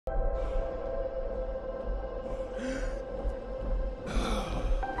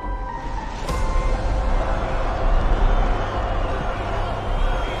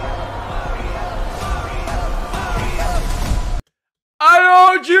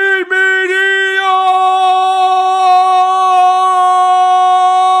Media!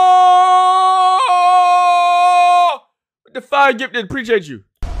 The fire gifted, appreciate you.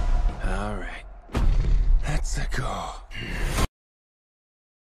 All right, let's go.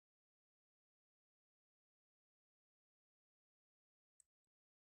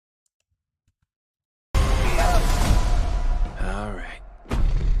 All right,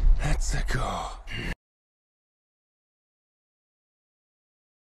 let's go.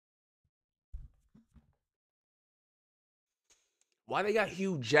 Why they got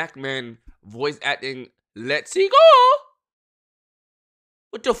Hugh Jackman voice acting Let's See Go?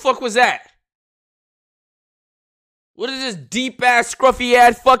 What the fuck was that? What is this deep ass, scruffy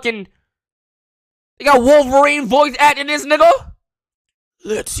ass fucking... They got Wolverine voice acting this nigga?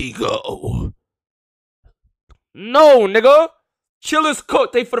 Let's see go. No, nigga. Chill as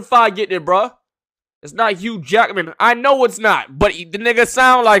cook. They for the fire get there, bruh. It's not Hugh Jackman. I know it's not, but the nigga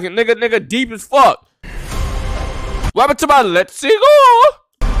sound like it. Nigga deep as fuck. What happened to my Let's See Go?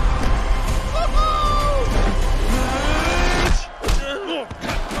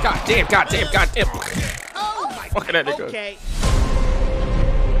 God damn. Oh my Fucking that nigga. Okay.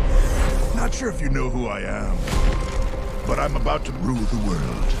 Not sure if you know who I am, but I'm about to rule the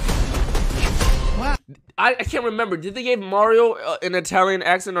world. Wow. I can't remember. Did they give Mario an Italian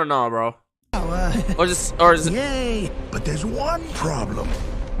accent or not, bro? Or is it... Yay. But there's one problem.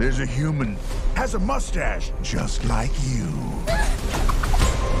 There's a human, has a mustache, just like you.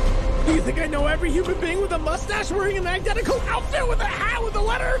 Do you think I know every human being with a mustache wearing an identical outfit with a hat with the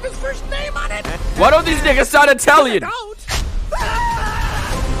letter of his first name on it? Why don't these niggas sound Italian? Don't.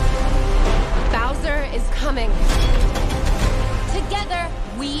 Bowser is coming. Together,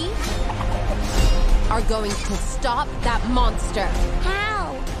 we are going to stop that monster.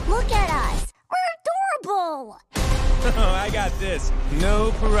 How? Look at us. We're adorable. Oh, I got this.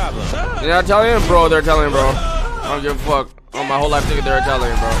 No problem. They're Italian, bro. They're Italian, bro. I don't give a fuck. On my whole life, thinking they're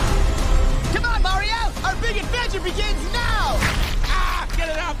Italian, bro. Come on, Mario. Our big adventure begins now. Ah, get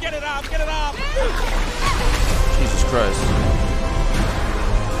it off. Jesus Christ.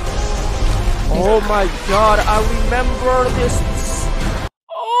 Oh my god, I remember this.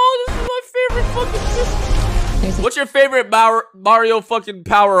 Oh, this is my favorite fucking shit. What's your favorite Mario fucking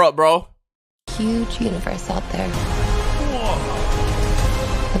power up, bro? Huge universe out there.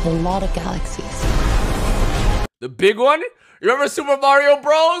 With a lot of galaxies. The big one? You remember Super Mario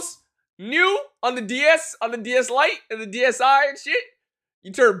Bros? New on the DS, on the DS Lite and the DSi and shit?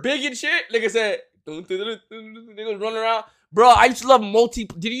 You turn big and shit. Nigga said, niggas running around. Bro, I used to love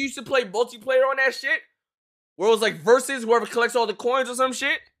Did you used to play multiplayer on that shit? Where it was like versus whoever collects all the coins or some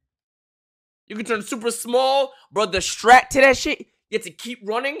shit? You can turn super small. Bro, the strat to that shit, you have to keep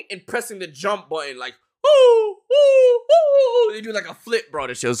running and pressing the jump button. Like, woo, woo, woo. They do like a flip, bro.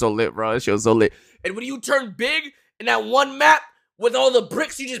 This shit was so lit, bro. This shit was so lit. And when you turn big in that one map with all the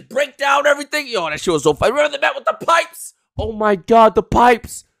bricks, you just break down everything. Yo, that shit was so fun. Remember the map with the pipes? Oh my god, the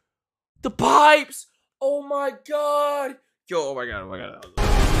pipes. The pipes. Oh my god. Yo, oh my god, oh my god.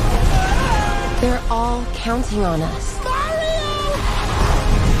 They're all counting on us.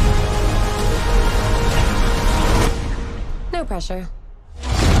 No pressure.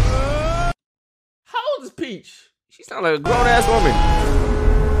 How old is Peach? She sounds like a grown-ass woman.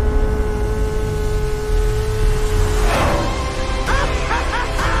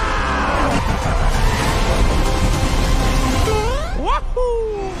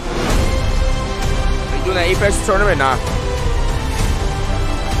 Wahoo! Are you doing that Apex tournament? Nah.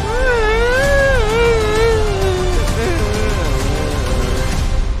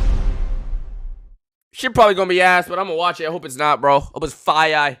 Shit probably gonna be ass, but I'm gonna watch it. I hope it's not, bro. I hope it's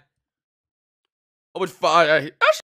fire. I hope it's fire.